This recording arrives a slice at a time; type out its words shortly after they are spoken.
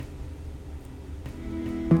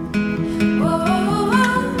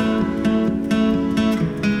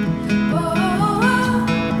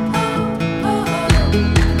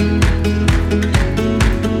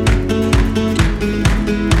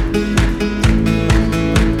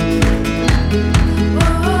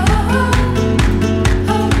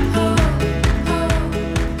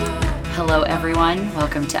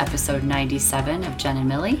Welcome to episode 97 of Jen and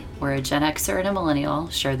Millie, where a Gen Xer and a millennial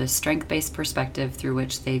share the strength-based perspective through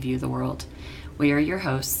which they view the world. We are your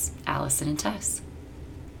hosts, Allison and Tess.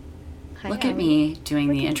 Hi, Look at me doing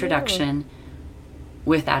the introduction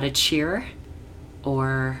without a cheer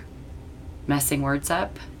or messing words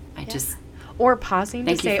up. Or pausing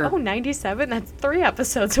to say, 97, that's 3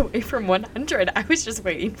 episodes away from 100. I was just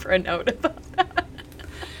waiting for a note about that.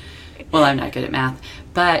 Well, I'm not good at math,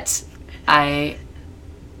 but I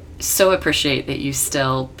so appreciate that you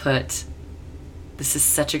still put, this is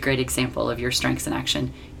such a great example of your strengths in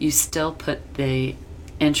action. You still put the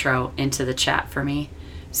intro into the chat for me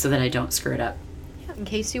so that I don't screw it up. Yeah, in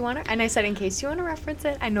case you want to, and I said in case you want to reference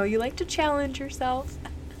it, I know you like to challenge yourself.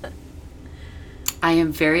 I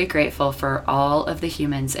am very grateful for all of the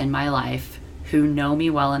humans in my life who know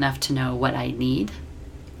me well enough to know what I need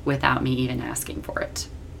without me even asking for it.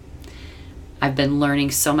 I've been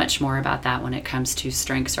learning so much more about that when it comes to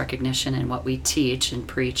strengths recognition and what we teach and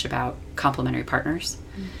preach about complementary partners.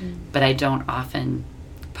 Mm-hmm. But I don't often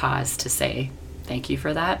pause to say thank you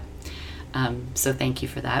for that. So thank you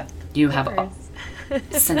for that. You have,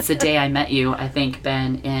 since the day I met you, I think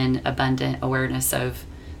been in abundant awareness of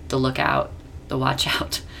the lookout, the watch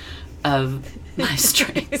out of my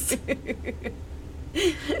strengths.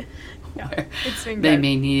 Yeah, it's been they good.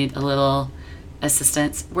 may need a little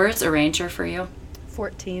assistance. Where's arranger for you?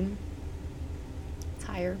 14. It's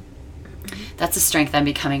higher. That's a strength I'm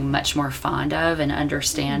becoming much more fond of and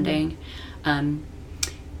understanding. Mm-hmm.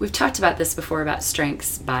 We've talked about this before about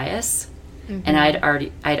strengths bias, mm-hmm. and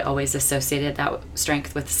I'd always associated that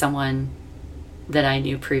strength with someone that I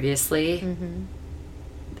knew previously, mm-hmm.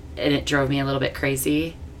 and it drove me a little bit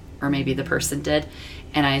crazy, or maybe the person did,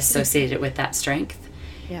 and I associated it with that strength.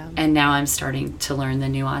 Yeah. And now I'm starting to learn the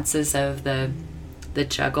nuances of the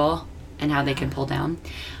juggle and how they can pull down.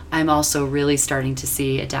 I'm also really starting to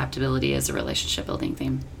see adaptability as a relationship building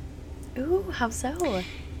theme. Ooh, how so?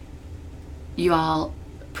 You all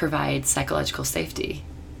provide psychological safety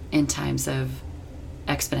in times of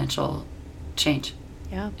exponential change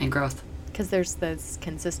and growth. Because there's this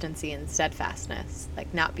consistency and steadfastness,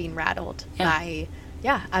 like not being rattled by...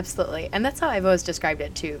 Yeah, absolutely. And that's how I've always described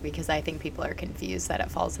it too, because I think people are confused that it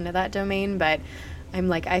falls into that domain. But I'm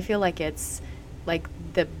like, I feel like it's like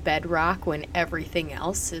the bedrock when everything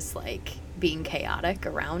else is like being chaotic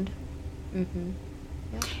around. Mm-hmm.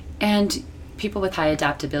 Yeah. And people with high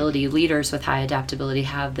adaptability, leaders with high adaptability,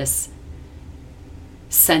 have this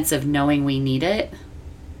sense of knowing we need it.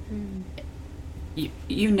 Mm.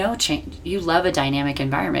 You know change. You love a dynamic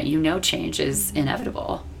environment. You know change is mm-hmm.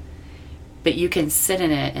 inevitable. But you can sit in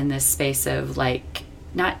it in this space of like,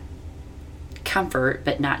 not comfort,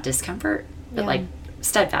 but not discomfort, but like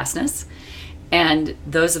steadfastness. And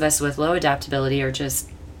those of us with low adaptability are just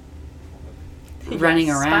running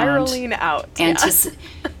around. Spiraling out. And just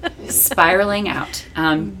spiraling out.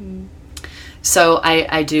 Mm-hmm. So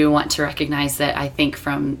I do want to recognize that I think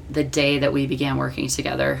from the day that we began working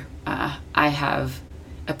together, I have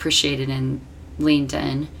appreciated and leaned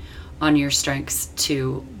in on your strengths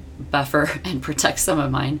to buffer and protect some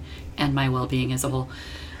of mine and my well-being as a whole.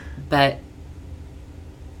 But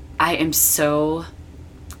I am so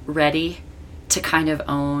ready to kind of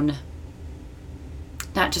own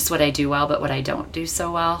not just what I do well, but what I don't do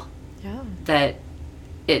so well. Yeah. That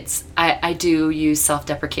it's, I do use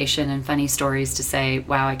self-deprecation and funny stories to say,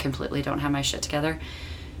 wow, I completely don't have my shit together.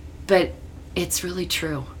 But it's really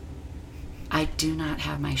true. I do not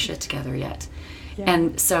have my shit together yet. Yeah.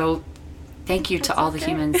 And so thank you to all the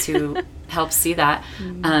humans who help see that.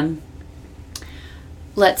 Mm-hmm.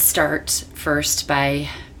 Let's start first by,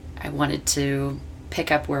 I wanted to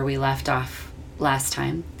pick up where we left off last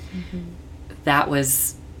time. Mm-hmm. That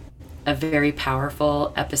was a very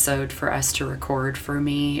powerful episode for us to record for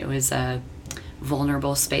me. It was a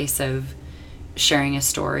vulnerable space of sharing a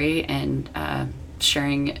story and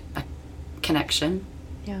sharing a connection.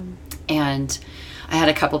 Yeah. And I had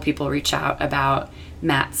a couple people reach out about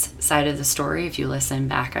Matt's side of the story. If you listen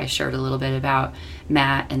back, I shared a little bit about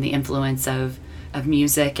Matt and the influence of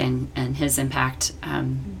music and his impact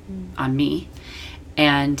on me.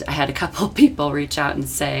 And I had a couple people reach out and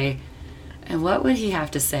say, and what would he have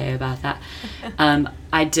to say about that?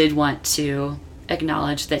 I did want to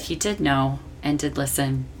acknowledge that he did know and did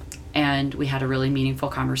listen, and we had a really meaningful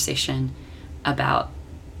conversation about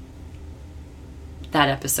that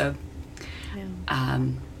episode. Yeah.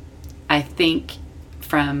 I think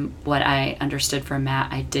from what I understood from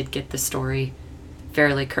Matt, I did get the story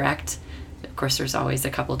fairly correct. Of course, there's always a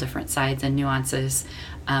couple different sides and nuances.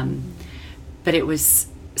 But it was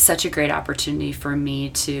such a great opportunity for me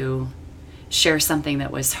to share something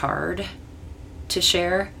that was hard to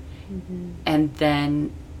share. And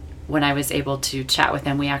then when I was able to chat with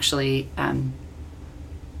him, we actually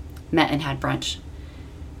met and had brunch.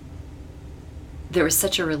 There was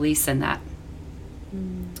such a release in that.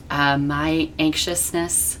 My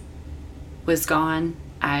anxiousness was gone.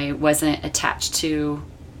 I wasn't attached to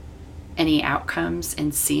any outcomes,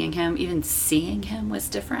 and seeing him, even seeing him was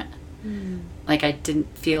different. Like I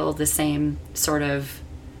didn't feel the same sort of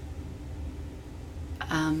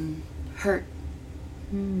hurt.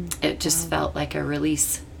 It just felt like a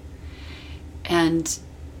release. And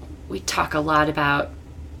we talk a lot about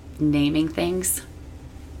naming things,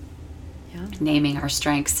 naming our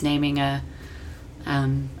strengths, naming a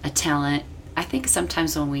talent. I think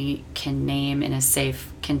sometimes when we can name in a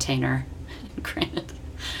safe container, granted,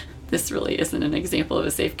 this really isn't an example of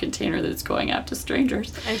a safe container that's going out to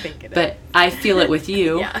strangers. I think it but is. I feel it with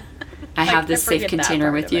you. Yeah. I have this safe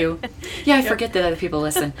container with you. Yeah, I forget that other people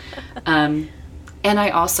listen. And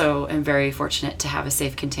I also am very fortunate to have a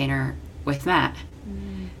safe container with Matt,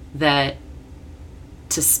 that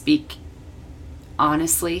to speak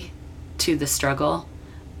honestly to the struggle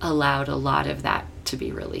allowed a lot of that to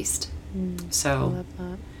be released. So I love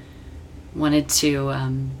that. Wanted to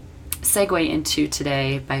segue into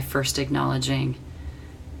today by first acknowledging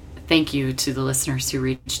thank you to the listeners who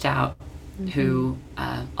reached out, who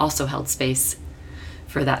also held space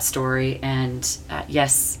for that story. And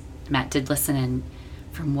yes, Matt did listen, and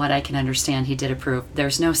from what I can understand, he did approve.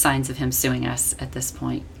 There's no signs of him suing us at this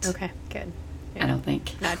point. Okay, good. I don't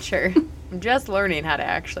think. Not sure. I'm just learning how to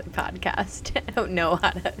actually podcast. I don't know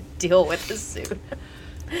how to deal with the suit.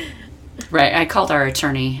 Right. I called our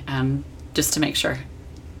attorney just to make sure.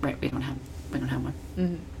 Right. We don't have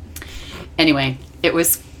one. Anyway, it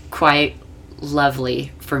was quite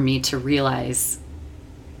lovely for me to realize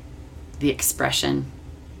the expression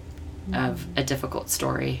of a difficult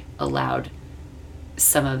story allowed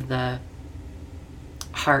some of the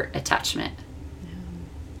heart attachment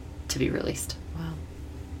to be released. Wow.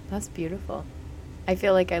 That's beautiful. I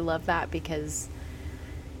feel like I love that because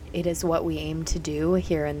it is what we aim to do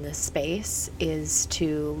here in this space, is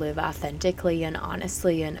to live authentically and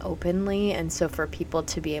honestly and openly. And so for people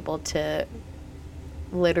to be able to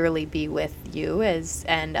literally be with you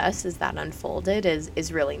and us as that unfolded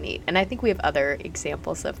is really neat. And I think we have other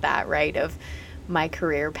examples of that, right? Of my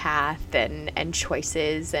career path and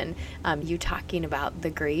choices, and you talking about the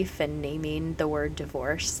grief and naming the word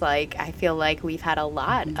divorce. Like, I feel like we've had a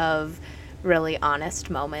lot of really honest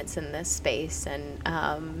moments in this space, and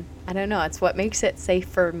I don't know, it's what makes it safe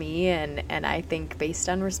for me, and I think based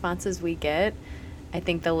on responses we get, I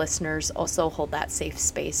think the listeners also hold that safe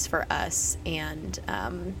space for us and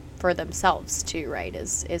for themselves too, right,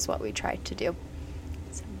 is what we try to do.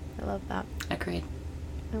 So I love that. Agreed.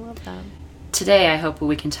 I love that. Today, I hope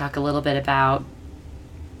we can talk a little bit about,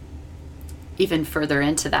 even further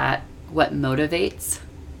into that, what motivates.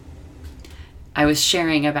 I was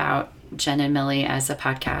sharing about Jen and Millie as a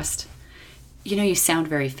podcast. You know, you sound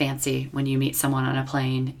very fancy when you meet someone on a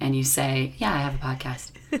plane and you say, yeah, I have a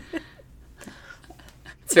podcast.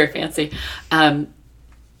 It's very fancy.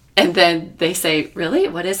 And then they say, really?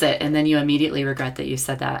 What is it? And then you immediately regret that you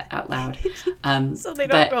said that out loud. So they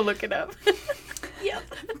don't go look it up. Yep.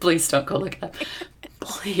 Please don't go look it up.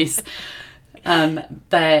 Please.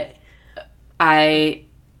 But I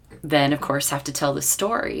then, of course, have to tell the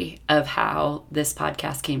story of how this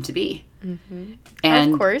podcast came to be.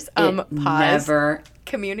 And of course, pause. Never.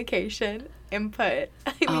 Communication, input.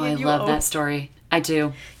 I love that story. I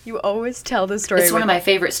do. You always tell the story. It's one of my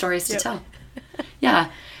favorite stories to tell.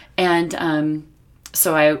 Yeah. And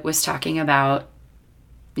so I was talking about,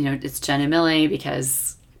 it's Jen and Millie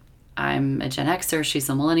because I'm a Gen Xer, she's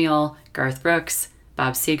a millennial, Garth Brooks,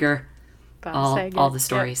 Bob Seger, all the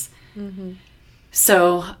stories. Yep.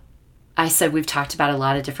 So I said, we've talked about a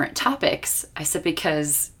lot of different topics. I said,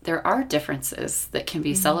 because there are differences that can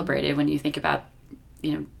be celebrated when you think about,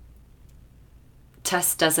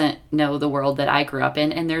 Tess doesn't know the world that I grew up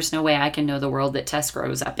in, and there's no way I can know the world that Tess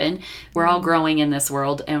grows up in. We're all growing in this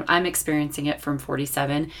world, and I'm experiencing it from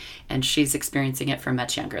 47, and she's experiencing it from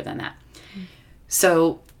much younger than that.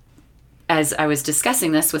 So as I was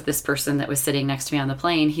discussing this with this person that was sitting next to me on the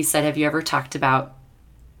plane, he said, have you ever talked about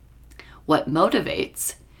what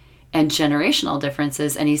motivates and generational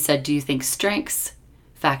differences? And he said, do you think strengths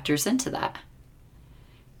factors into that?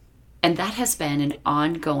 And that has been an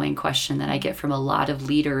ongoing question that I get from a lot of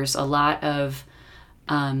leaders, a lot of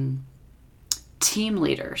team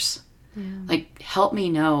leaders. Like, help me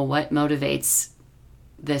know what motivates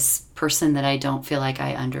this person that I don't feel like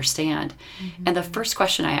I understand. And the first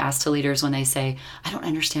question I ask to leaders when they say, I don't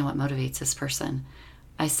understand what motivates this person,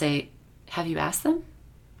 I say, have you asked them?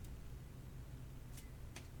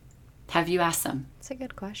 Have you asked them? That's a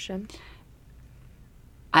good question.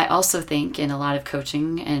 I also think in a lot of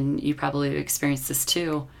coaching, and you probably have experienced this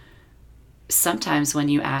too, sometimes when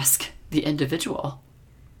you ask the individual,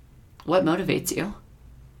 what motivates you?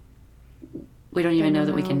 We don't even know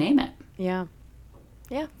that we can name it. Yeah.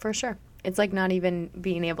 Yeah, for sure. It's like not even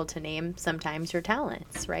being able to name sometimes your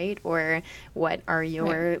talents, right? Or what are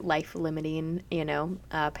your life limiting,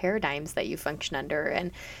 paradigms that you function under.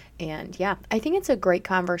 And yeah, I think it's a great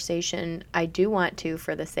conversation. I do want to,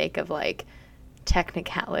 for the sake of like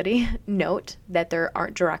technicality, note that there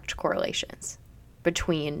aren't direct correlations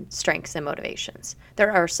between strengths and motivations.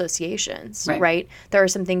 There are associations, right? There are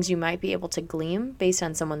some things you might be able to glean based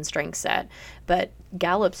on someone's strength set, but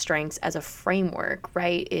Gallup strengths as a framework,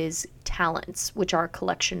 right, is talents, which are a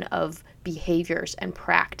collection of behaviors and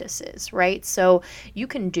practices, right? So you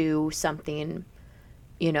can do something,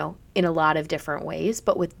 in a lot of different ways,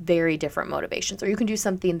 but with very different motivations. Or you can do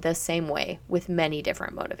something the same way with many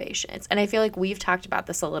different motivations. And I feel like we've talked about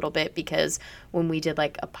this a little bit because when we did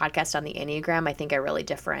like a podcast on the Enneagram, I think I really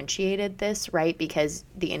differentiated this, right? Because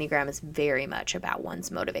the Enneagram is very much about one's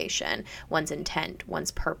motivation, one's intent,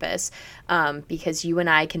 one's purpose. Because you and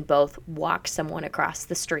I can both walk someone across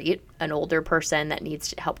the street, an older person that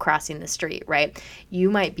needs help crossing the street, right? You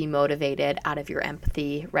might be motivated out of your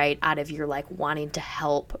empathy, right? Out of your like wanting to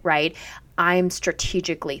help, right? I'm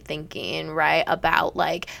strategically thinking, right, about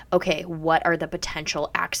like, okay, what are the potential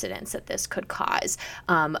accidents that this could cause?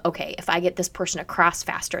 Okay, if I get this person across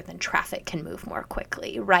faster, then traffic can move more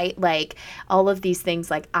quickly, right? Like all of these things,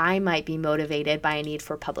 like I might be motivated by a need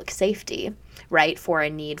for public safety, right? For a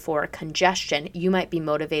need for congestion. You might be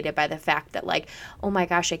motivated by the fact that like, oh my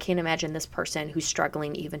gosh, I can't imagine this person who's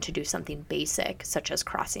struggling even to do something basic, such as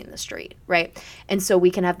crossing the street, right? And so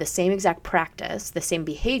we can have the same exact practice, the same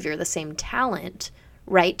behavior, the same talent,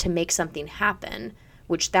 right, to make something happen,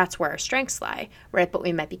 which that's where our strengths lie, right? But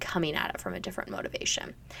we might be coming at it from a different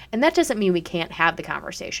motivation. And that doesn't mean we can't have the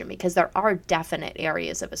conversation, because there are definite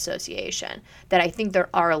areas of association that I think there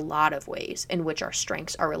are a lot of ways in which our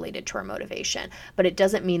strengths are related to our motivation, but it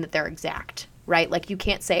doesn't mean that they're exact, right? Like you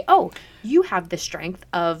can't say, oh, you have the strength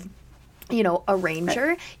of a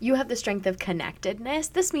ranger, you have the strength of connectedness.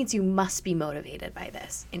 This means you must be motivated by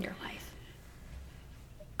this in your life.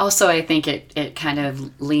 Also, I think it kind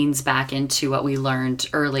of leans back into what we learned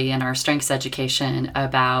early in our strengths education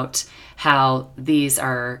about how these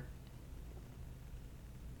are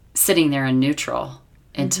sitting there in neutral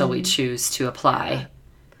until we choose to apply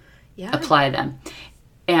them.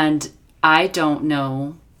 And I don't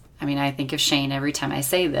know, I think of Shane every time I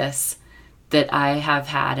say this, that I have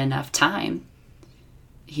had enough time.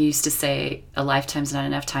 He used to say a lifetime's not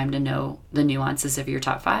enough time to know the nuances of your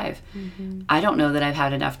top 5. Mm-hmm. I don't know that I've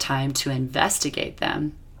had enough time to investigate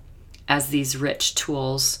them as these rich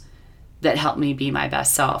tools that help me be my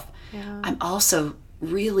best self. Yeah. I'm also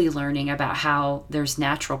really learning about how there's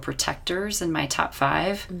natural protectors in my top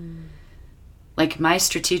 5. Like my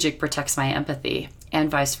strategic protects my empathy and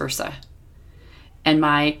vice versa. And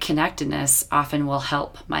my connectedness often will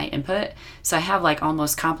help my input. So I have like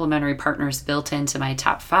almost complementary partners built into my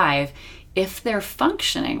top 5 if they're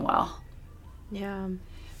functioning well. Yeah.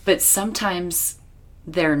 But sometimes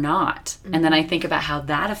they're not. Mm-hmm. And then I think about how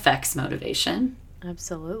that affects motivation.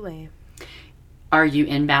 Absolutely. Are you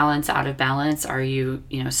in balance, out of balance? Are you,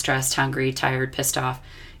 stressed, hungry, tired, pissed off?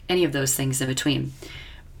 Any of those things in between.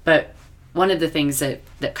 But one of the things that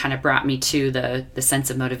kind of brought me to the sense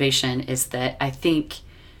of motivation is that I think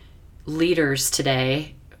leaders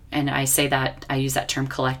today, and I use that term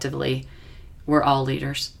collectively, we're all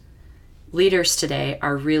leaders. Leaders today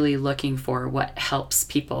are really looking for what helps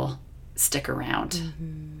people stick around.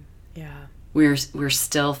 Mm-hmm. Yeah. We're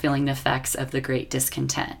still feeling the effects of the great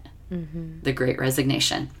discontent, the great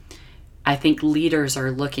resignation. I think leaders are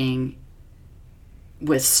looking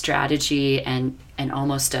with strategy and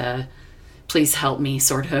almost a please help me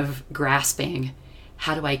sort of grasping,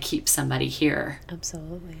 how do I keep somebody here?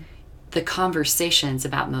 Absolutely. The conversations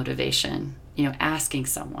about motivation, asking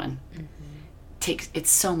someone, it's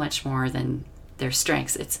so much more than their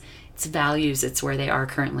strengths. It's values. It's where they are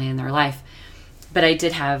currently in their life. But I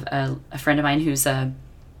did have a friend of mine who's a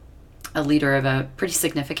leader of a pretty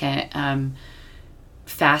significant,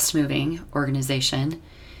 fast-moving organization.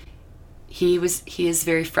 He is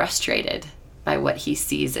very frustrated by what he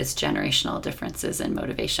sees as generational differences in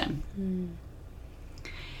motivation.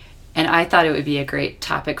 And I thought it would be a great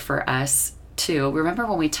topic for us too. Remember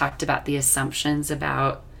when we talked about the assumptions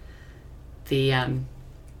about the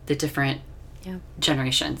different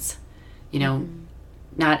generations?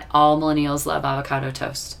 Not all millennials love avocado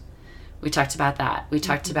toast. We talked about that. We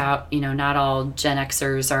talked about, not all Gen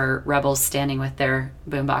Xers are rebels standing with their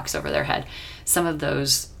boombox over their head. Some of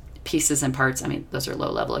those pieces and parts, those are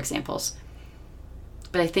low-level examples.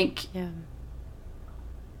 But I think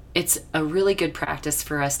it's a really good practice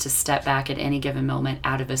for us to step back at any given moment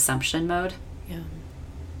out of assumption mode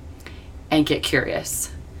and get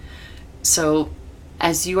curious. So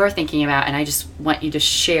as you are thinking about, and I just want you to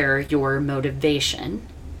share your motivation,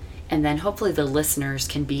 and then hopefully the listeners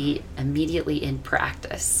can be immediately in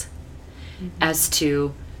practice as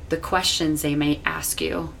to the questions they may ask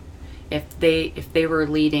you. If they were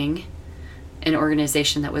leading an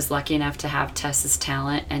organization that was lucky enough to have Tess's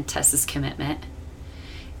talent and Tess's commitment,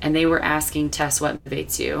 and they were asking Tess, what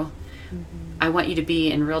motivates you? I want you to be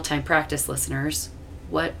in real-time practice, listeners.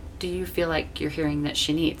 What do you feel like you're hearing that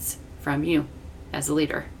she needs from you as a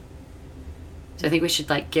leader? So I think we should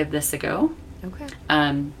give this a go. Okay.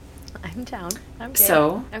 I'm down. I'm good.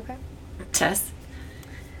 So, okay. Tess,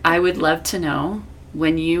 I would love to know,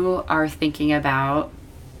 when you are thinking about,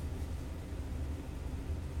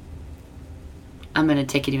 I'm going to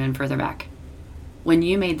take it even further back. When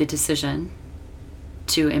you made the decision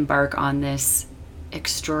to embark on this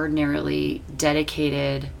extraordinarily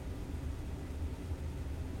dedicated,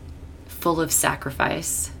 full of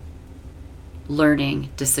sacrifice, learning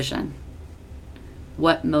decision,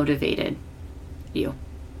 what motivated you?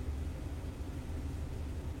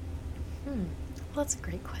 Well, that's a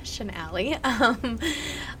great question, Allie.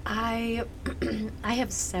 I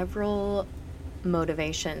have several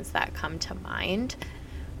motivations that come to mind.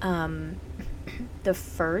 The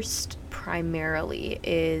first primarily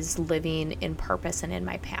is living in purpose and in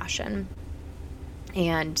my passion.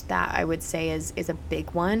 And that, I would say, is a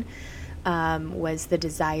big one, was the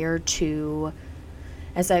desire to,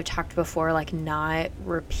 as I've talked before, not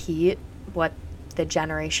repeat what the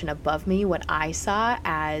generation above me, what I saw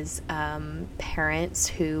as parents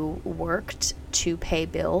who worked to pay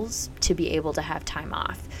bills to be able to have time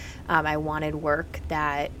off. I wanted work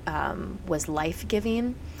that was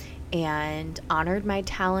life-giving and honored my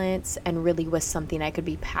talents and really was something I could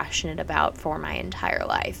be passionate about for my entire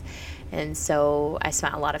life. And so I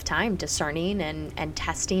spent a lot of time discerning and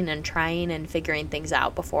testing and trying and figuring things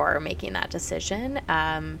out before making that decision.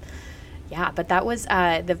 But that was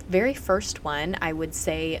the very first one. I would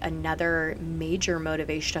say another major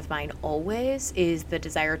motivation of mine always is the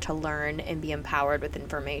desire to learn and be empowered with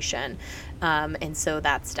information. And so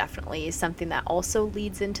that's definitely something that also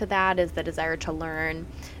leads into that, is the desire to learn,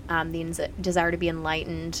 the desire to be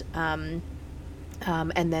enlightened, and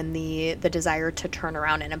then the desire to turn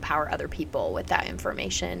around and empower other people with that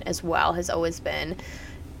information as well has always been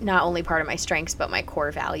not only part of my strengths, but my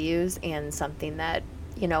core values, and something that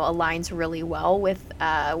aligns really well with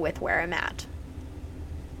where I'm at.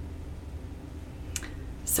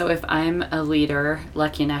 So if I'm a leader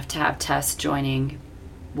lucky enough to have Tess joining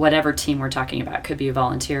whatever team we're talking about, could be a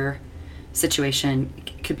volunteer situation,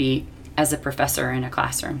 could be as a professor in a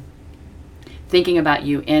classroom, thinking about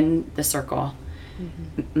you in the circle,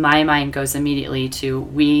 my mind goes immediately to,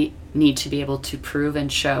 we need to be able to prove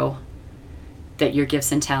and show that your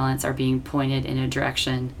gifts and talents are being pointed in a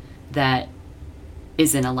direction that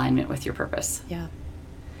is in alignment with your purpose. Yeah.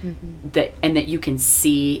 That you can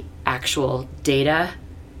see actual data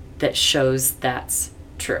that shows that's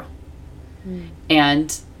true.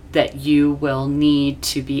 And that you will need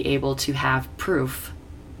to be able to have proof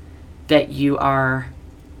that you are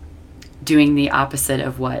doing the opposite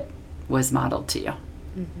of what was modeled to you.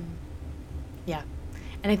 Yeah.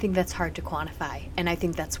 And I think that's hard to quantify. And I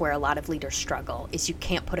think that's where a lot of leaders struggle, is you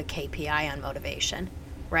can't put a KPI on motivation,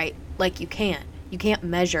 right? You can't. You can't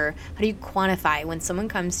measure. How do you quantify when someone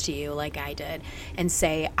comes to you, like I did, and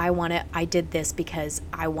say, I did this because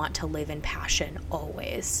I want to live in passion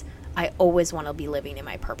always. I always want to be living in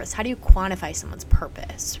my purpose. How do you quantify someone's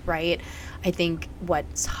purpose, right? I think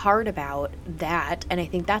what's hard about that, and I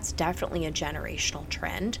think that's definitely a generational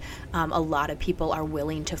trend, a lot of people are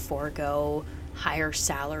willing to forego higher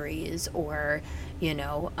salaries or,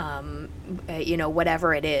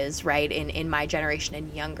 whatever it is, right, in my generation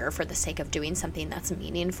and younger, for the sake of doing something that's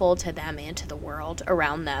meaningful to them and to the world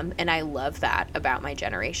around them. And I love that about my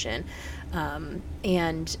generation.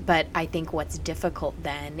 But I think what's difficult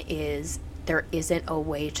then is there isn't a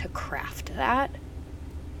way to craft that.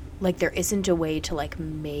 There isn't a way to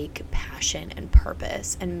make passion and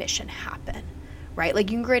purpose and mission happen, right? You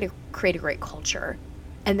can create a great culture,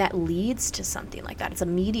 and that leads to something like that. It's a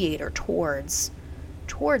mediator towards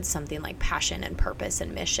something like passion and purpose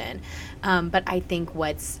and mission. But I think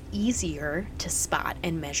what's easier to spot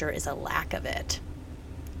and measure is a lack of it,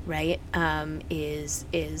 right? Is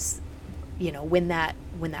when that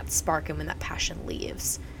spark and when that passion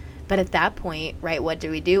leaves. But at that point, right, what do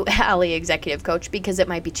we do? Allie, executive coach, because it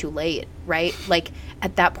might be too late, right? Like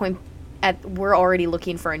at that point, we're already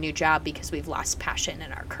looking for a new job because we've lost passion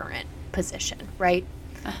in our current position, right?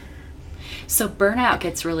 So burnout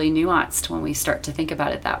gets really nuanced when we start to think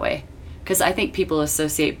about it that way. Because I think people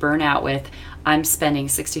associate burnout with, I'm spending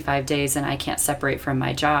 65 days and I can't separate from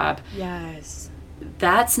my job. Yes.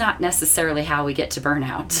 That's not necessarily how we get to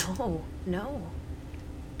burnout. No.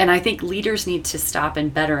 And I think leaders need to stop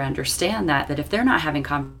and better understand that if they're not having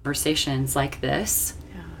conversations like this,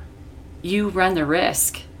 you run the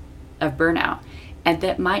risk of burnout. And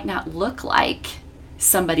that might not look like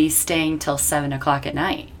somebody staying till 7 o'clock at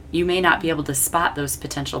night. You may not be able to spot those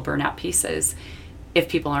potential burnout pieces if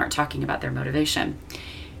people aren't talking about their motivation.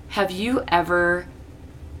 Have you ever,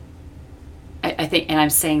 I think, and I'm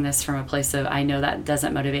saying this from a place of, I know that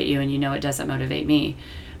doesn't motivate you and you know it doesn't motivate me,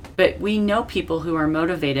 but we know people who are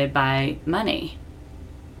motivated by money.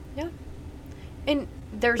 Yeah. And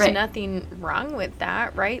there's nothing wrong with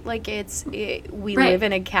that, right? Like we live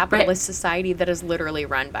in a capitalist society that is literally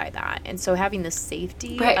run by that. And so having the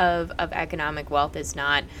safety of economic wealth is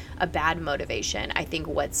not a bad motivation. I think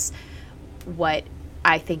what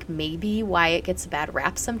I think maybe why it gets a bad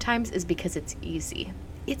rap sometimes is because it's easy.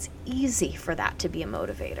 It's easy for that to be a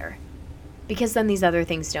motivator. Because then these other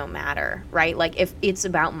things don't matter, right? Like if it's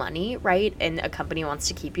about money, right, and a company wants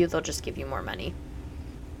to keep you, they'll just give you more money.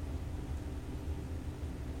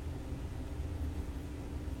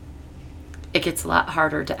 It gets a lot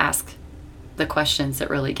harder to ask the questions that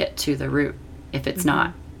really get to the root if it's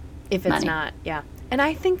not if it's not, yeah. And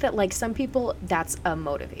I think that like some people, that's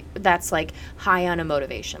like high on a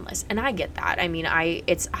motivation list. And I get that. I mean,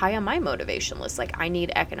 it's high on my motivation list. Like I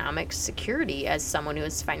need economic security as someone who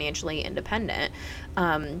is financially independent.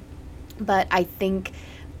 But I think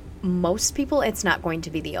most people, it's not going to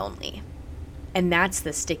be the only. And that's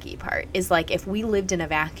the sticky part, is like if we lived in a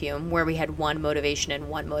vacuum where we had one motivation and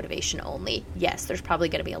one motivation only, yes, there's probably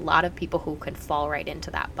going to be a lot of people who could fall right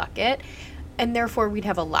into that bucket. And therefore, we'd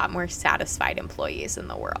have a lot more satisfied employees in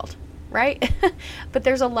the world, right? But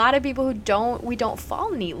there's a lot of people we don't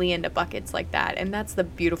fall neatly into buckets like that. And that's the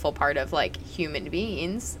beautiful part of like human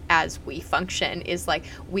beings as we function, is like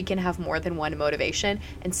we can have more than one motivation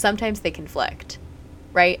and sometimes they conflict,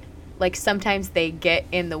 right? Like sometimes they get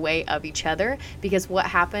in the way of each other, because what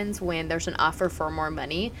happens when there's an offer for more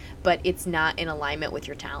money, but it's not in alignment with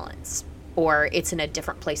your talents, or it's in a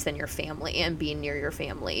different place than your family, and being near your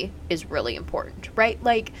family is really important, right?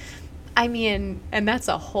 Like, I mean, and that's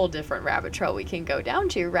a whole different rabbit trail we can go down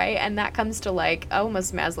to, right? And that comes to like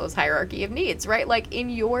almost Maslow's hierarchy of needs, right? Like in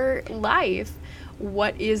your life,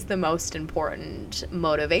 what is the most important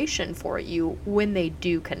motivation for you when they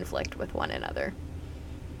do conflict with one another?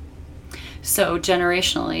 So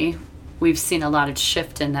generationally, we've seen a lot of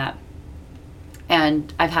shift in that.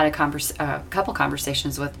 And I've had a couple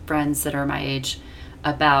conversations with friends that are my age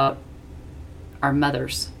about our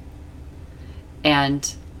mothers.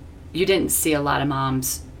 And you didn't see a lot of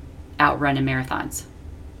moms out running marathons.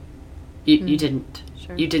 You didn't.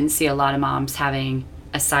 Sure. You didn't see a lot of moms having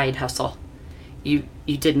a side hustle. You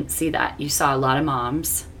didn't see that. You saw a lot of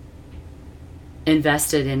moms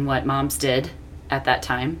invested in what moms did at that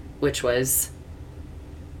time, which was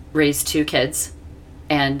raise 2 kids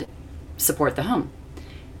and support the home.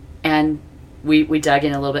 And we dug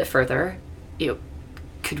in a little bit further.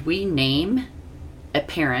 Could we name a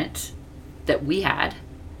parent that we had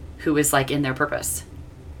who was like in their purpose?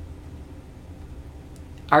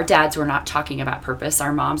 Our dads were not talking about purpose.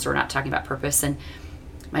 Our moms were not talking about purpose. And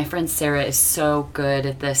my friend Sarah is so good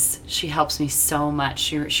at this. She helps me so much.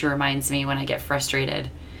 She reminds me when I get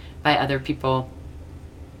frustrated by other people.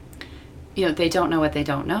 They don't know what they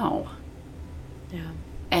don't know. Yeah.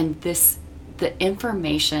 And the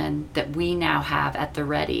information that we now have at the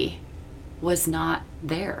ready was not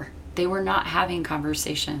there. They were not having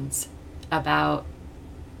conversations about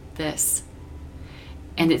this.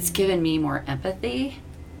 And it's given me more empathy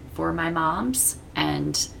for my moms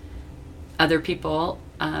and other people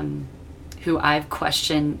who I've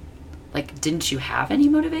questioned, like, didn't you have any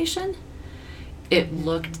motivation? It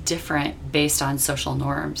looked different based on social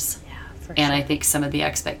norms. And I think some of the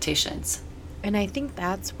expectations. And I think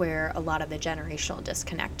that's where a lot of the generational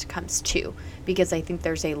disconnect comes too, because I think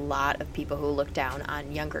there's a lot of people who look down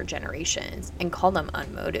on younger generations and call them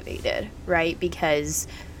unmotivated, right? Because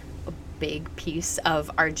big piece of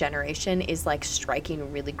our generation is like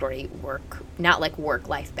striking really great not like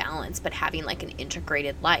work-life balance, but having like an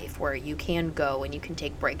integrated life where you can go and you can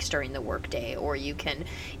take breaks during the workday, or you can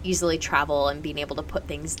easily travel and being able to put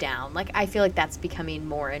things down. Like, I feel like that's becoming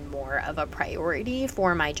more and more of a priority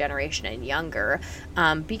for my generation and younger,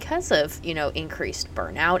 because of, increased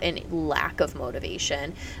burnout and lack of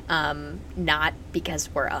motivation, not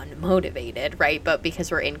because we're unmotivated, right? But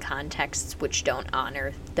because we're in contexts which don't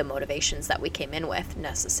honor the motivations that we came in with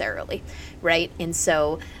necessarily, right? And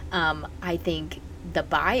so I think the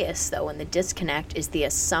bias, though, and the disconnect is the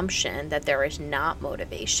assumption that there is not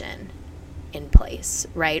motivation in place,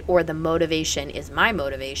 right? Or the motivation is my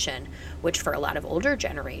motivation, which for a lot of older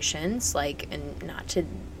generations, like, and not to,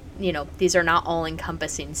 these are not all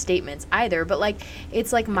encompassing statements either, but like,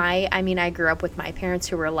 it's like I grew up with my parents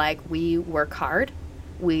who were like, we work hard,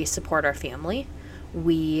 we support our family,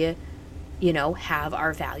 we, have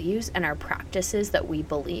our values and our practices that we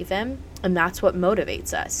believe in, and that's what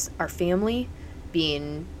motivates us. Our family,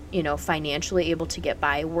 being, financially able to get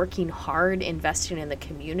by, working hard, investing in the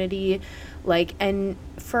community, like, and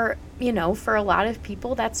for a lot of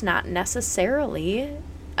people, that's not necessarily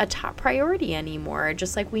a top priority anymore,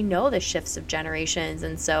 just like we know the shifts of generations.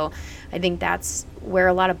 And so I think that's where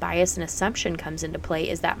a lot of bias and assumption comes into play,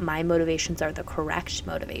 is that my motivations are the correct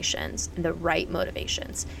motivations and the right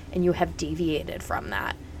motivations, and you have deviated from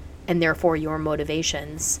that, and therefore your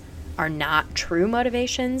motivations are not true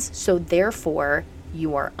motivations, so therefore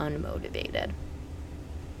you are unmotivated.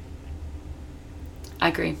 I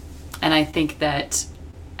agree. And I think that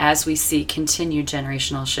as we see continued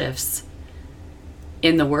generational shifts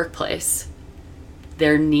in the workplace,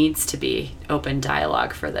 there needs to be open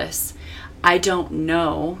dialogue for this. I don't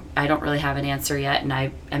know. I don't really have an answer yet, and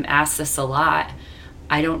I am asked this a lot.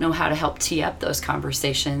 I don't know how to help tee up those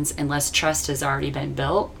conversations unless trust has already been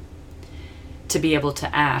built to be able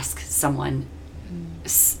to ask someone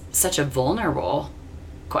such a vulnerable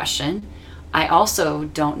question. I also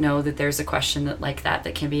don't know that there's a question like that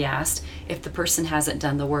can be asked if the person hasn't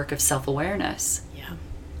done the work of self-awareness.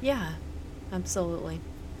 Yeah, absolutely.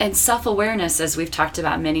 And self-awareness, as we've talked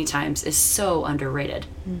about many times, is so underrated.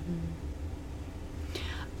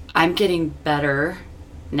 I'm getting better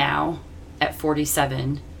now at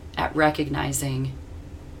 47 at recognizing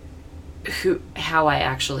how I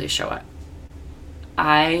actually show up.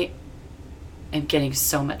 I am getting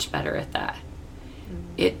so much better at that.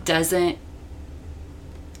 It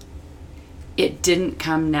didn't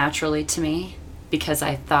come naturally to me because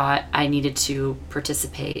I thought I needed to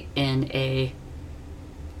participate in a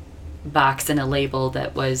box and a label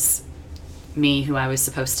that was me, who I was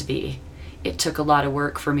supposed to be. It took a lot of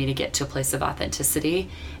work for me to get to a place of authenticity.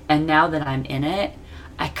 And now that I'm in it,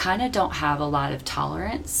 I kind of don't have a lot of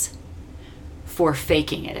tolerance for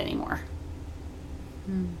faking it anymore.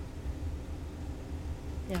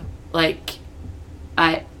 Yeah. Like,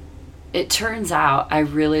 it turns out I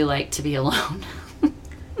really like to be alone.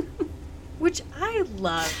 Which I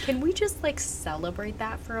love. Can we just celebrate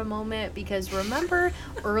that for a moment? Because remember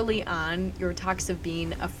early on your talks of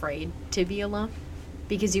being afraid to be alone?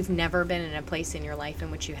 Because you've never been in a place in your life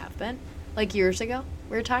in which you have been. Like years ago,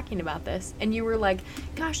 we were talking about this, and you were like,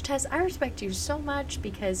 gosh, Tess, I respect you so much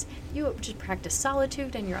because you just practice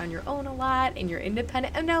solitude and you're on your own a lot and you're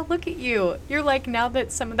independent. And now look at you. You're like, now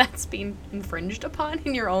that some of that's being infringed upon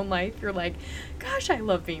in your own life, you're like, gosh, I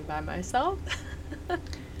love being by myself.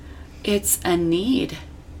 It's a need.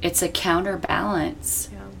 It's a counterbalance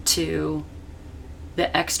to the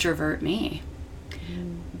extrovert me.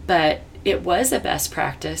 But it was a best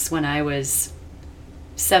practice when I was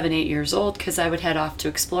 7, 8 years old, because I would head off to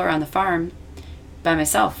explore on the farm by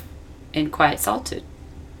myself in quiet solitude.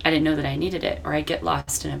 I didn't know that I needed it. Or I'd get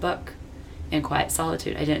lost in a book in quiet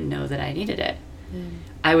solitude. I didn't know that I needed it.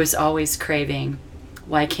 I was always craving,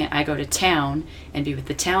 why can't I go to town and be with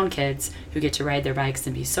the town kids who get to ride their bikes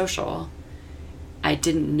and be social? I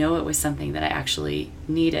didn't know it was something that I actually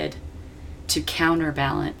needed to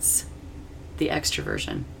counterbalance the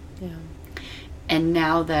extroversion. Yeah. And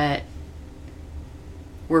now that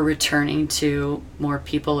we're returning to more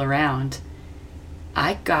people around,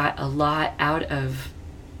 I got a lot out of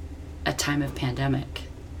a time of pandemic.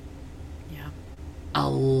 Yeah. A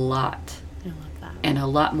lot. I love that. And a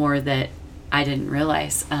lot more that I didn't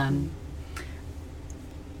realize.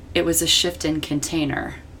 It was a shift in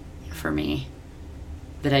container for me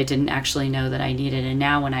that I didn't actually know that I needed. And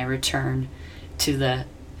now when I return to the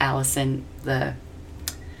Allison, the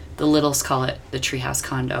Littles call it the treehouse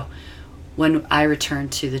condo. When I return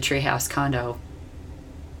to the treehouse condo,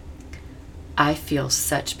 I feel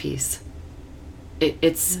such peace.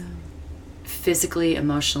 It's physically,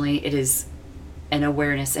 emotionally, it is an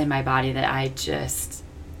awareness in my body that I just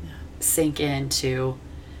sink into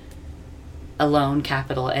alone,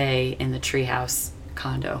 capital A, in the treehouse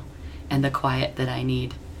condo, and the quiet that I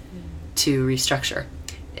need to restructure.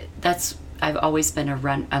 I've always been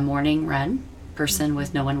a morning run person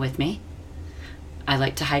with no one with me. I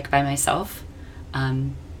like to hike by myself.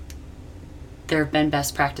 There have been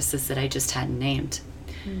best practices that I just hadn't named.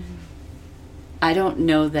 I don't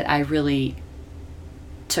know that I really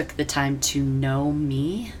took the time to know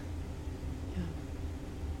me,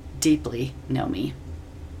 deeply know me,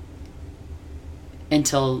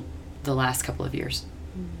 until the last couple of years.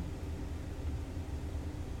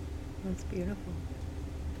 That's beautiful.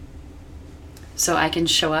 So I can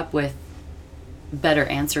show up with better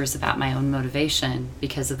answers about my own motivation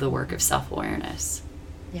because of the work of self-awareness.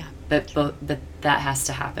 Yeah. But that has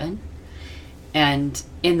to happen. And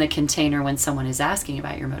in the container, when someone is asking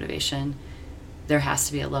about your motivation, there has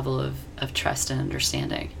to be a level of trust and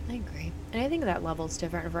understanding. I agree. And I think that level is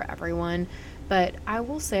different for everyone. But I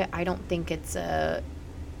will say I don't think it's a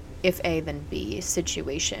if A then B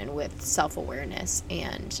situation with self-awareness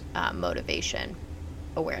and motivation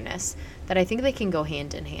awareness, that I think they can go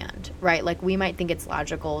hand in hand, right? Like we might think it's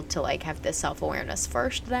logical to like have this self-awareness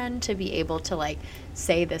first, then to be able to like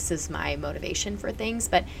say this is my motivation for things.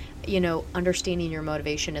 But understanding your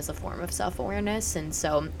motivation is a form of self-awareness. And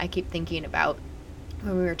so I keep thinking about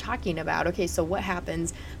when we were talking about, okay, so what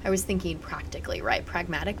happens? I was thinking practically, right?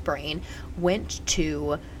 Pragmatic brain went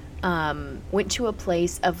to a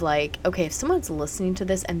place of like, okay, if someone's listening to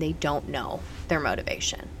this and they don't know their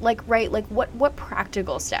motivation, like, right, like what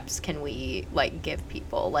practical steps can we like give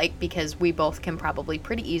people? Like, because we both can probably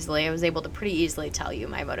I was able to pretty easily tell you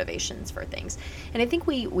my motivations for things. And I think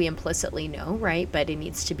we implicitly know, right? But it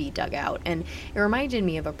needs to be dug out. And it reminded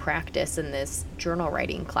me of a practice in this journal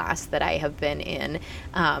writing class that I have been in,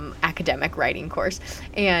 academic writing course.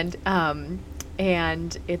 And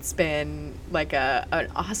it's been like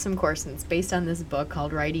an awesome course, and it's based on this book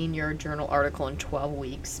called Writing Your Journal Article in 12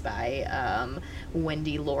 Weeks by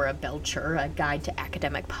Wendy Laura Belcher, A Guide to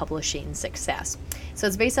Academic Publishing Success. So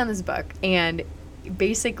it's based on this book, and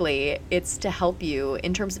basically it's to help you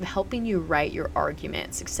in terms of helping you write your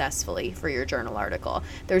argument successfully for your journal article.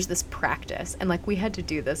 There's this practice, and like we had to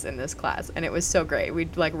do this in this class, and it was so great. We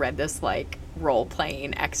like read this like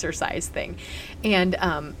role-playing exercise thing, and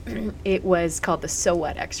it was called the so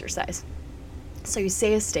what exercise. So you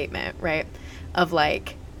say a statement, right, of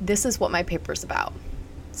like, this is what my paper's about.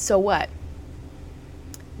 So what?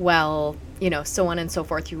 Well, so on and so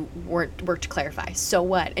forth. You work to clarify. So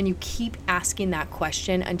what? And you keep asking that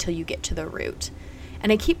question until you get to the root.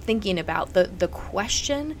 And I keep thinking about the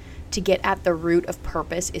question to get at the root of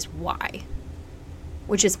purpose is why,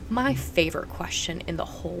 which is my favorite question in the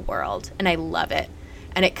whole world. And I love it.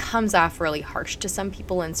 And it comes off really harsh to some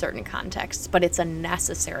people in certain contexts, but it's a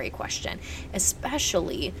necessary question,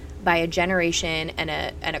 especially by a generation and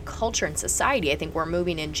a culture and society. I think we're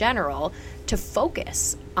moving in general to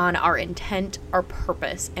focus on our intent, our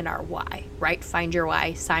purpose, and our why, right? Find your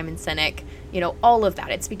why, Simon Sinek, all of that.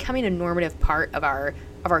 It's becoming a normative part of our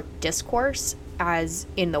discourse, as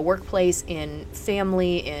in the workplace, in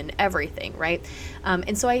family, in everything, right?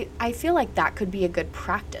 And so I feel like that could be a good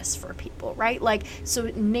practice for people, right? Like, so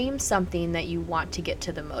name something that you want to get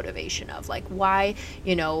to the motivation of, like why,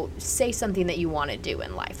 say something that you want to do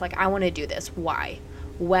in life. Like, I want to do this. Why?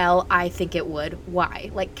 Well, I think it would.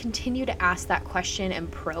 Why? Like, continue to ask that question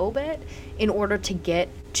and probe it in order to get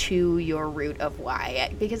to your root of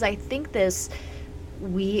why. Because I think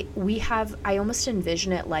we have, I almost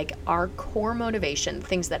envision it like our core motivation,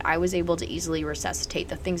 things that I was able to easily resuscitate,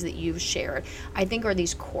 the things that you've shared, I think are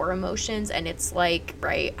these core emotions. And it's like,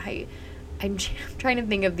 right, I'm trying to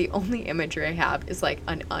think of the only imagery I have is like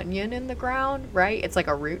an onion in the ground, right? It's like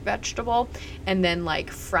a root vegetable. And then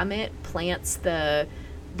like from it plants the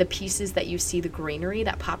pieces that you see, the greenery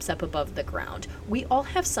that pops up above the ground. We all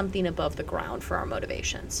have something above the ground for our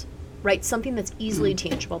motivations, right? Something that's easily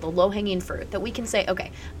tangible, the low-hanging fruit that we can say,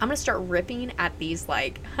 okay, I'm going to start ripping at these,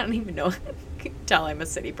 like, I don't even know, tell I'm a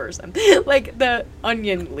city person, like the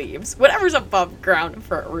onion leaves, whatever's above ground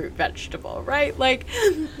for a root vegetable, right? Like,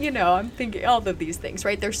 I'm thinking all of these things,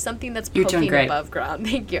 right? There's something that's poking above ground.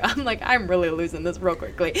 Thank you. I'm like, I'm really losing this real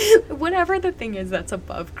quickly. Whatever the thing is that's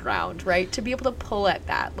above ground, right? To be able to pull at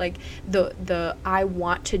that, like the I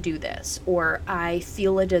want to do this, or I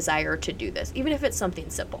feel a desire to do this, even if it's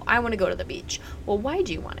something simple. I want to go to the beach. Well, why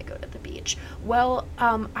do you want to go to the beach? Well,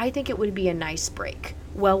 I think it would be a nice break.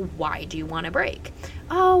 Well, why do you want to break?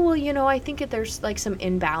 oh, well, I think that there's like some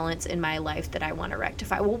imbalance in my life that I want to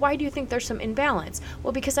rectify. Well, why do you think there's some imbalance?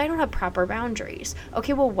 Well, because I don't have proper boundaries.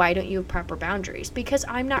 Okay, well, why don't you have proper boundaries? Because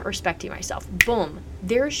I'm not respecting myself. Boom.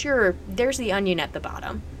 There's the onion at the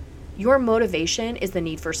bottom. Your motivation is the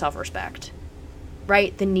need for self-respect,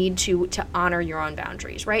 right? The need to honor your own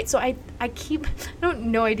boundaries, right? So I don't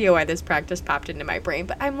no idea why this practice popped into my brain,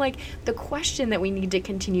 but I'm like, the question that we need to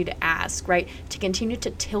continue to ask, right? To continue to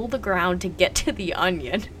till the ground to get to the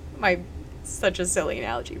onion. Such a silly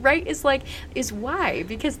analogy, right? Is why?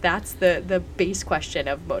 Because that's the base question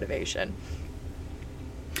of motivation.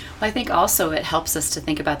 Well, I think also it helps us to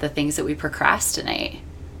think about the things that we procrastinate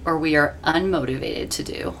or we are unmotivated to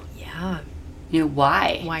do. Yeah.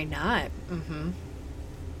 Why? Why not? Mm-hmm.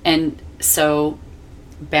 And so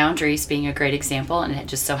boundaries being a great example, and it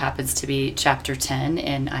just so happens to be chapter 10,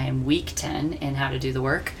 and I am week 10 in how to do the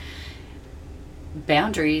work.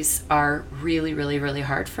 Boundaries are really, really, really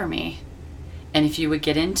hard for me. And if you would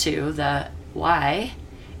get into the why,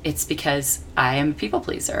 it's because I am a people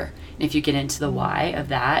pleaser. And if you get into the why of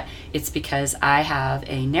that, it's because I have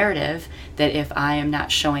a narrative that if I am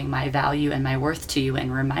not showing my value and my worth to you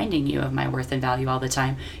and reminding you of my worth and value all the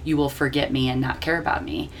time, you will forget me and not care about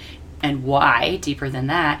me. And why, deeper than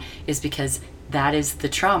that, is because that is the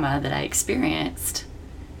trauma that I experienced.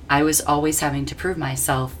 I was always having to prove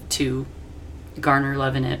myself to garner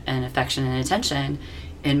love and affection and attention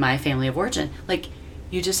in my family of origin. Like,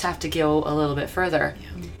 you just have to go a little bit further.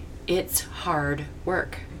 Yeah. It's hard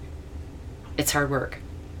work. It's hard work.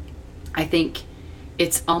 I think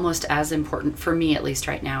it's almost as important, for me at least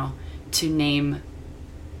right now, to name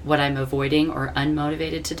what I'm avoiding or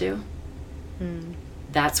unmotivated to do.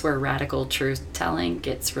 That's where radical truth telling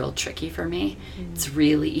gets real tricky for me. It's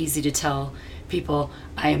really easy to tell people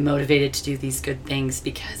I am motivated to do these good things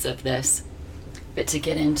because of this. But to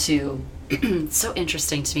get into, it's so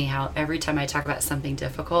interesting to me how every time I talk about something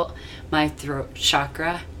difficult, my throat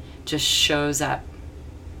chakra just shows up.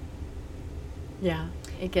 Yeah,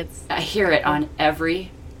 it gets... I hear it on every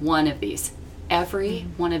one of these. Every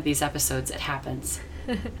one of these episodes, it happens.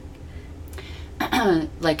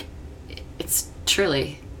 Like, it's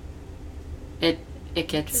truly... It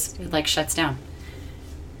gets, like, shuts down.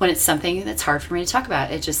 When it's something that's hard for me to talk about,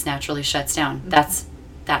 it just naturally shuts down.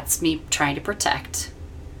 That's me trying to protect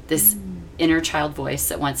this inner child voice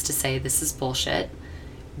that wants to say this is bullshit,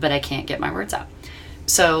 but I can't get my words out.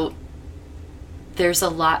 So there's a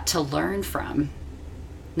lot to learn from,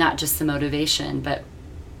 not just the motivation, but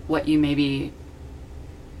what you maybe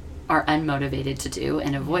are unmotivated to do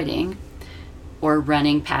and avoiding, or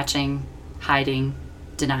running, patching, hiding,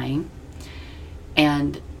 denying.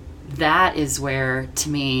 And that is where, to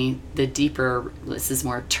me, the deeper, this is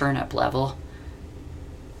more turnip level,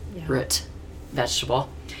 root vegetable,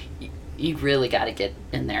 you really got to get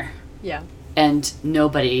in there. Yeah. And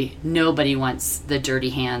nobody wants the dirty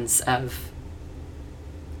hands of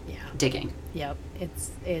digging. Yep.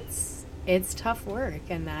 It's tough work,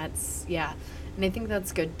 and that's, and I think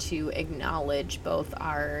that's good to acknowledge both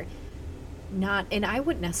our not, and I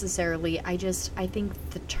wouldn't necessarily, I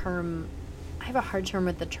think the term, I have a hard term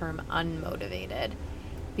with the term unmotivated,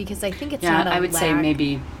 because I think it's not a I would lack say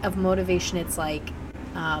maybe of motivation. It's like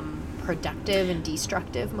productive and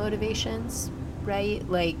destructive motivations, right?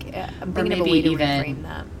 Like, I'm thinking of a way to reframe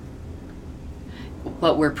that.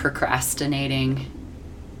 What we're procrastinating,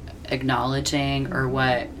 acknowledging, or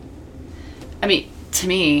what, I mean, to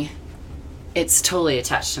me, it's totally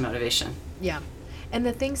attached to motivation. Yeah. And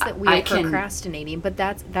the things that we are procrastinating, but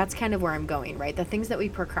that's kind of where I'm going, right? The things that we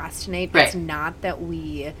procrastinate, it's not that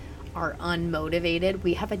we are unmotivated.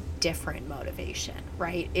 We have a different motivation,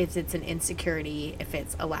 right? If it's an insecurity, if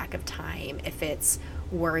it's a lack of time, if it's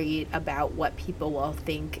worried about what people will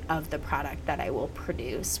think of the product that I will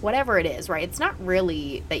produce, whatever it is, right? It's not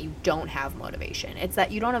really that you don't have motivation. It's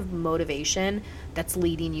that you don't have motivation that's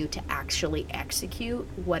leading you to actually execute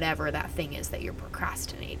whatever that thing is that you're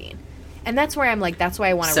procrastinating. And that's where I'm like, that's why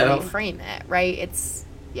I want to reframe it, right? It's,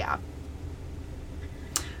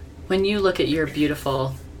 When you look at your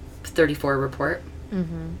beautiful 34 report,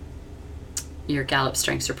 your Gallup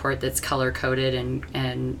Strengths report that's color-coded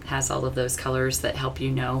and has all of those colors that help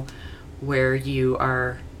you know where you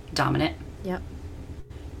are dominant. Yep.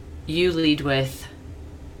 You lead with...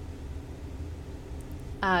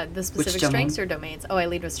 the specific strengths or domains? Oh, I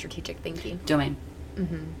lead with strategic thinking. Domain.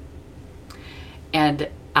 And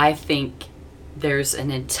I think there's an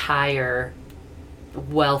entire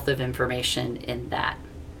wealth of information in that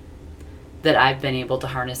I've been able to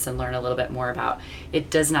harness and learn a little bit more about. It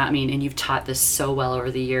does not mean, and you've taught this so well over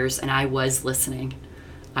the years, and I was listening.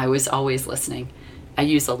 I was always listening. I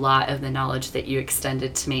use a lot of the knowledge that you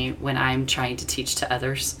extended to me when I'm trying to teach to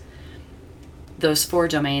others. Those 4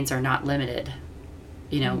 domains are not limited.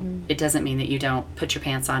 It doesn't mean that you don't put your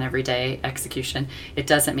pants on every day, execution. It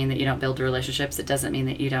doesn't mean that you don't build relationships. It doesn't mean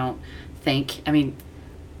that you don't think.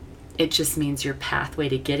 It just means your pathway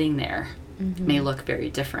to getting there may look very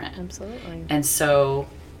different. Absolutely. And so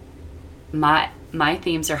my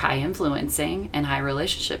themes are high influencing and high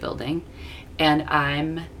relationship building, and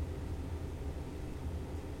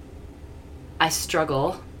I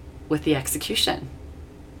struggle with the execution.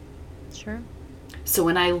 Sure. So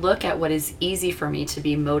when I look at what is easy for me to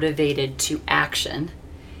be motivated to action,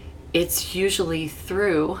 it's usually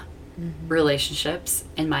through relationships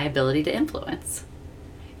and my ability to influence.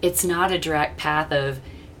 It's not a direct path of,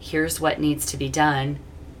 here's what needs to be done,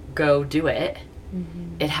 go do it.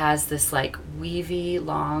 It has this like weavy,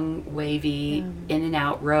 long, wavy, in and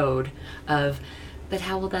out road of, but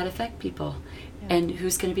how will that affect people? And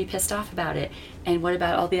who's going to be pissed off about it? And what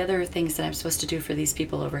about all the other things that I'm supposed to do for these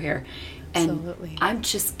people over here? Absolutely. And I'm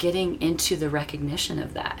just getting into the recognition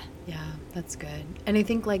of that. Yeah, that's good. And I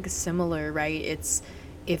think like similar, right? It's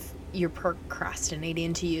if you're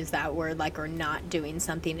procrastinating, to use that word, like, or not doing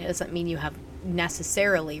something, it doesn't mean you have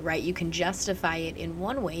necessarily, right? You can justify it in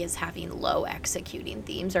one way as having low executing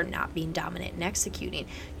themes or not being dominant in executing.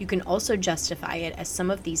 You can also justify it as some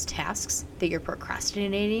of these tasks that you're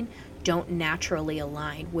procrastinating don't naturally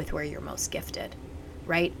align with where you're most gifted,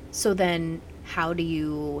 right? So then how do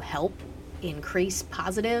you help increase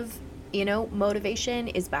positive, motivation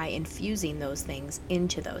is by infusing those things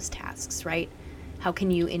into those tasks, right? How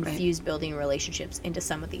can you infuse building relationships into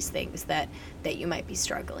some of these things that you might be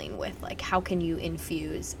struggling with? Like, how can you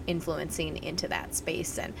infuse influencing into that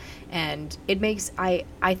space? And it makes, I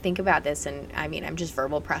think about this, and I'm just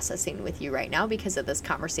verbal processing with you right now because of this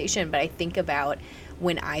conversation, but I think about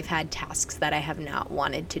when I've had tasks that I have not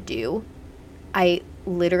wanted to do, I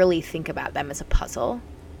literally think about them as a puzzle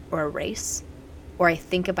or a race, or I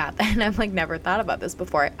think about that, and I'm like, never thought about this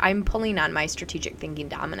before. I'm pulling on my strategic thinking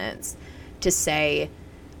dominance to say,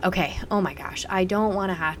 okay, oh my gosh, I don't want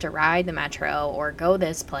to have to ride the metro or go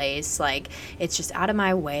this place. Like, it's just out of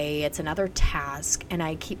my way. It's another task. And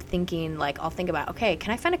I keep thinking, like, I'll think about, okay,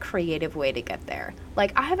 can I find a creative way to get there?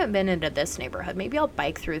 Like, I haven't been into this neighborhood. Maybe I'll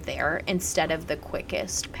bike through there instead of the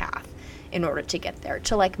quickest path in order to get there,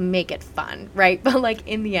 to like make it fun, right? But like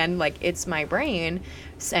in the end, like it's my brain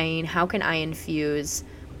saying, how can I infuse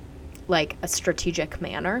like a strategic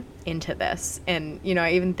manner into this? And,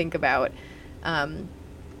 I even think about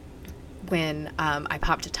when I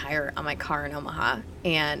popped a tire on my car in Omaha,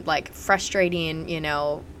 and like frustrating,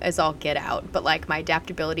 as all get out, but like my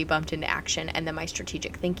adaptability bumped into action, and then my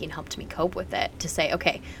strategic thinking helped me cope with it to say,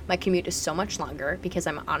 okay, my commute is so much longer because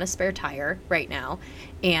I'm on a spare tire right now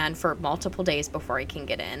and for multiple days before I can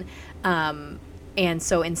get in. And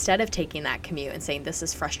so instead of taking that commute and saying, this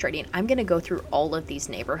is frustrating, I'm going to go through all of these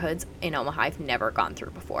neighborhoods in Omaha I've never gone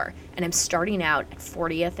through before. And I'm starting out at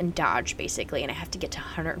 40th and Dodge, basically, and I have to get to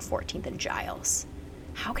 114th and Giles.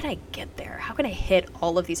 How can I get there? How can I hit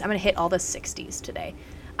all of these? I'm going to hit all the 60s today.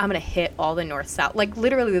 I'm going to hit all the north-south. Like,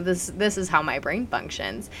 literally, this is how my brain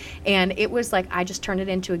functions. And it was like, I just turned it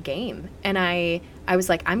into a game. And I was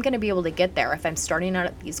like, I'm going to be able to get there if I'm starting out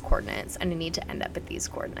at these coordinates, and I need to end up at these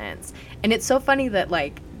coordinates. And it's so funny that,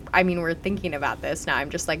 like, we're thinking about this now. I'm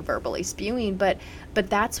just, like, verbally spewing. But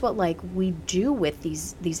that's what, like, we do with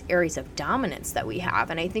these areas of dominance that we have.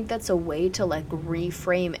 And I think that's a way to, like,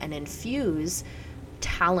 reframe and infuse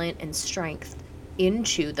talent and strength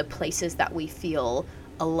into the places that we feel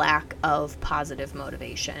a lack of positive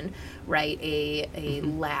motivation, right? A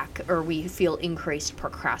lack, or we feel increased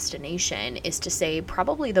procrastination, is to say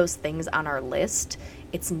probably those things on our list,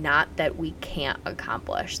 it's not that we can't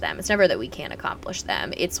accomplish them. It's never that we can't accomplish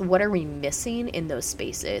them. It's what are we missing in those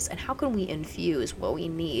spaces, and how can we infuse what we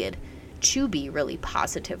need to be really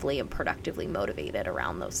positively and productively motivated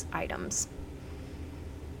around those items.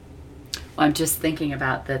 Well, I'm just thinking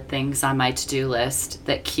about the things on my to-do list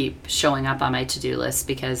that keep showing up on my to-do list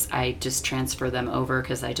because I just transfer them over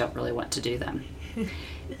because I don't really want to do them.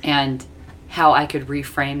 And how I could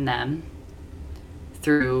reframe them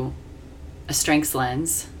through a strengths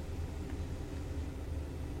lens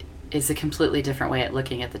is a completely different way at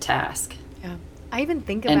looking at the task. Yeah. I even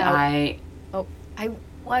think about...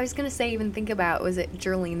 I was going to say, even think about, was it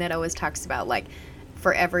Jerlene that always talks about, like,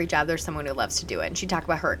 for every job, there's someone who loves to do it. And she talked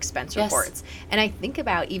about her expense reports. And I think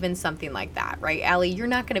about even something like that, right? Allie, you're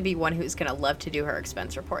not going to be one who's going to love to do her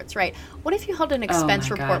expense reports, right? What if you held an expense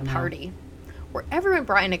report party where everyone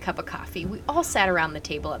brought in a cup of coffee? We all sat around the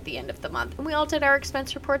table at the end of the month and we all did our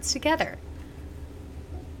expense reports together.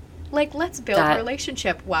 Like, let's build a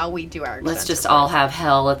relationship while we do our expense Let's just reports. all have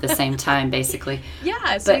hell at the same time, basically.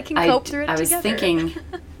 Yeah, so we can cope through it together. I was thinking,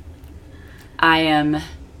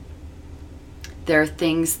 there are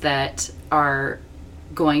things that are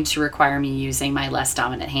going to require me using my less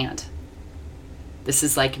dominant hand. This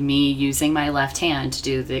is like me using my left hand to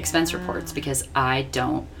do the expense reports because I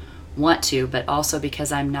don't want to, but also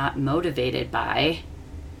because I'm not motivated by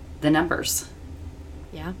the numbers.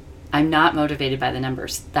 Yeah. I'm not motivated by the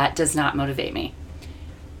numbers. That does not motivate me.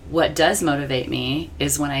 What does motivate me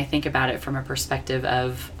is when I think about it from a perspective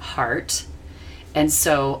of heart. And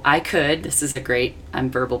so I'm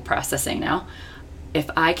verbal processing now. If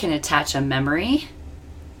I can attach a memory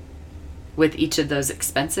with each of those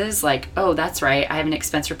expenses, like, oh, that's right, I have an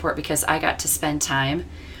expense report because I got to spend time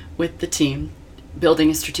with the team building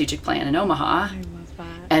a strategic plan in Omaha. I love that.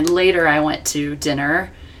 And later I went to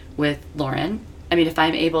dinner with Lauren. I mean, if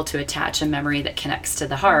I'm able to attach a memory that connects to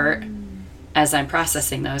the heart as I'm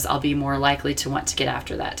processing those, I'll be more likely to want to get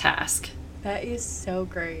after that task. That is so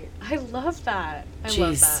great. I love that. I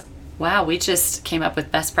love that. Wow, we just came up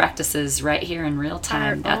with best practices right here in real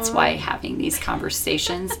time. That's why having these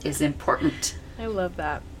conversations is important. I love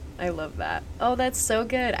that. I love that. Oh, that's so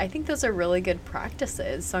good. I think those are really good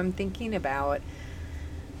practices. So I'm thinking about,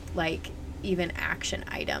 like, even action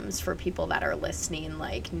items for people that are listening,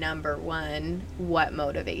 like, number one, what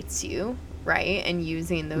motivates you, right? And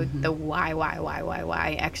using the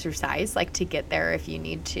why exercise, like, to get there if you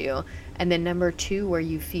need to. And then number two, where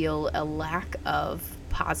you feel a lack of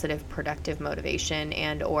positive, productive motivation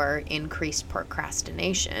and or increased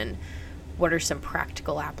procrastination, what are some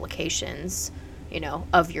practical applications,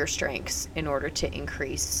 of your strengths in order to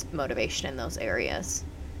increase motivation in those areas?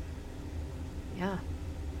 Yeah.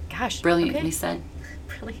 Gosh. Brilliantly said.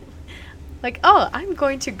 Brilliant. Like, oh, I'm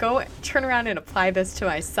going to go turn around and apply this to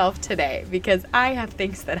myself today because I have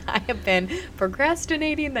things that I have been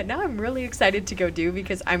procrastinating that now I'm really excited to go do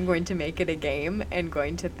because I'm going to make it a game and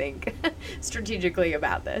going to think strategically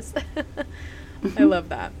about this. I love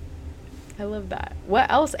that. I love that.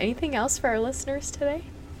 What else? Anything else for our listeners today?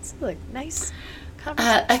 This is a nice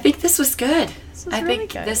conversation. I think this was good. I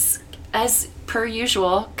think good. This, as per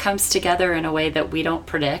usual, comes together in a way that we don't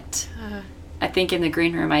predict. I think in the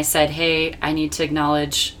green room I said, hey, I need to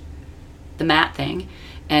acknowledge the Matt thing,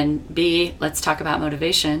 and B, let's talk about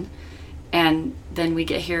motivation. And then we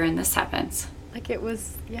get here and this happens. Like it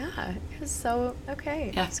was so,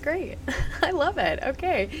 okay. Yeah. It's great. I love it.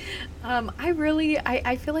 Okay.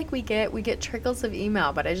 I feel like we get trickles of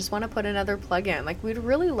email, but I just want to put another plug in. Like, we'd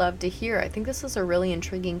really love to hear. I think this is a really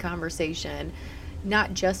intriguing conversation,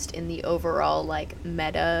 not just in the overall, like,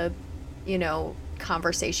 meta,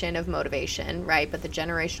 conversation of motivation, right? But the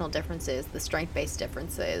generational differences, the strength-based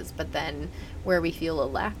differences, but then where we feel a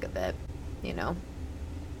lack of it,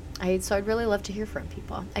 So I'd really love to hear from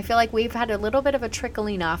people. I feel like we've had a little bit of a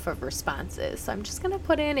trickling off of responses. So I'm just going to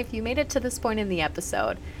put in, if you made it to this point in the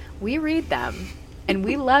episode, we read them and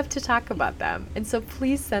we love to talk about them. And so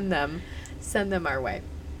please send them our way.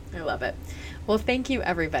 I love it. Well, thank you,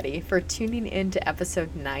 everybody, for tuning in to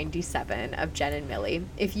episode 97 of Jen and Millie.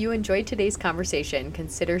 If you enjoyed today's conversation,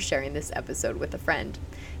 consider sharing this episode with a friend.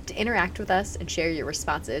 To interact with us and share your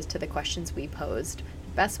responses to the questions we posed,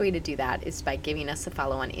 the best way to do that is by giving us a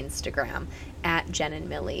follow on Instagram at Jen and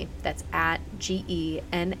Millie. That's at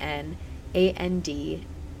GENNANDMILLIE.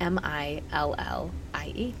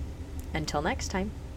 Until next time.